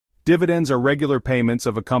Dividends are regular payments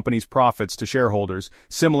of a company's profits to shareholders,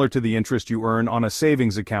 similar to the interest you earn on a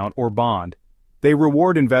savings account or bond. They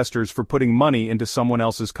reward investors for putting money into someone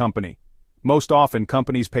else's company. Most often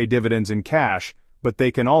companies pay dividends in cash, but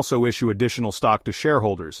they can also issue additional stock to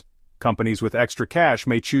shareholders. Companies with extra cash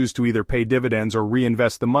may choose to either pay dividends or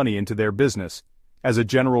reinvest the money into their business. As a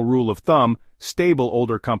general rule of thumb, stable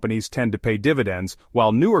older companies tend to pay dividends,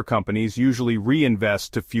 while newer companies usually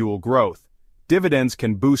reinvest to fuel growth. Dividends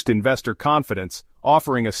can boost investor confidence,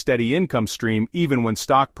 offering a steady income stream even when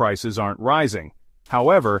stock prices aren't rising.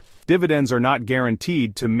 However, dividends are not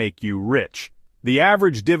guaranteed to make you rich. The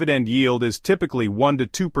average dividend yield is typically 1 to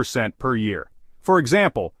 2% per year. For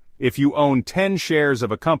example, if you own 10 shares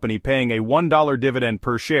of a company paying a $1 dividend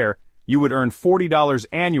per share, you would earn $40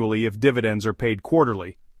 annually if dividends are paid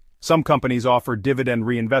quarterly. Some companies offer dividend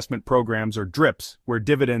reinvestment programs or DRIPs, where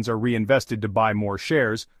dividends are reinvested to buy more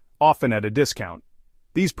shares, often at a discount.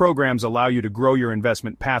 These programs allow you to grow your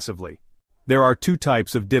investment passively. There are two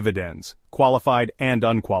types of dividends, qualified and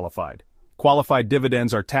unqualified. Qualified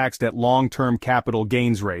dividends are taxed at long-term capital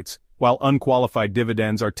gains rates, while unqualified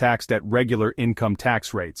dividends are taxed at regular income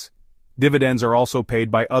tax rates. Dividends are also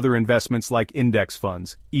paid by other investments like index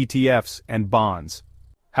funds, ETFs, and bonds.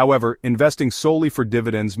 However, investing solely for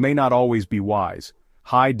dividends may not always be wise.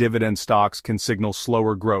 High dividend stocks can signal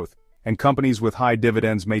slower growth, and companies with high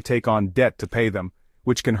dividends may take on debt to pay them,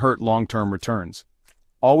 which can hurt long-term returns.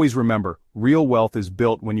 Always remember, real wealth is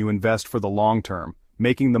built when you invest for the long term,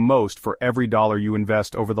 making the most for every dollar you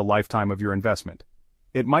invest over the lifetime of your investment.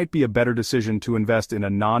 It might be a better decision to invest in a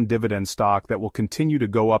non-dividend stock that will continue to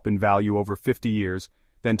go up in value over 50 years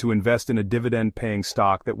than to invest in a dividend-paying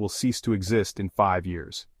stock that will cease to exist in 5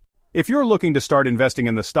 years. If you're looking to start investing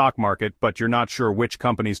in the stock market but you're not sure which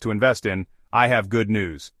companies to invest in, I have good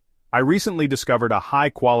news. I recently discovered a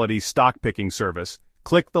high-quality stock-picking service.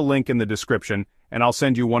 Click the link in the description, and I'll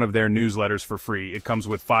send you one of their newsletters for free. It comes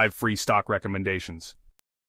with 5 free stock recommendations.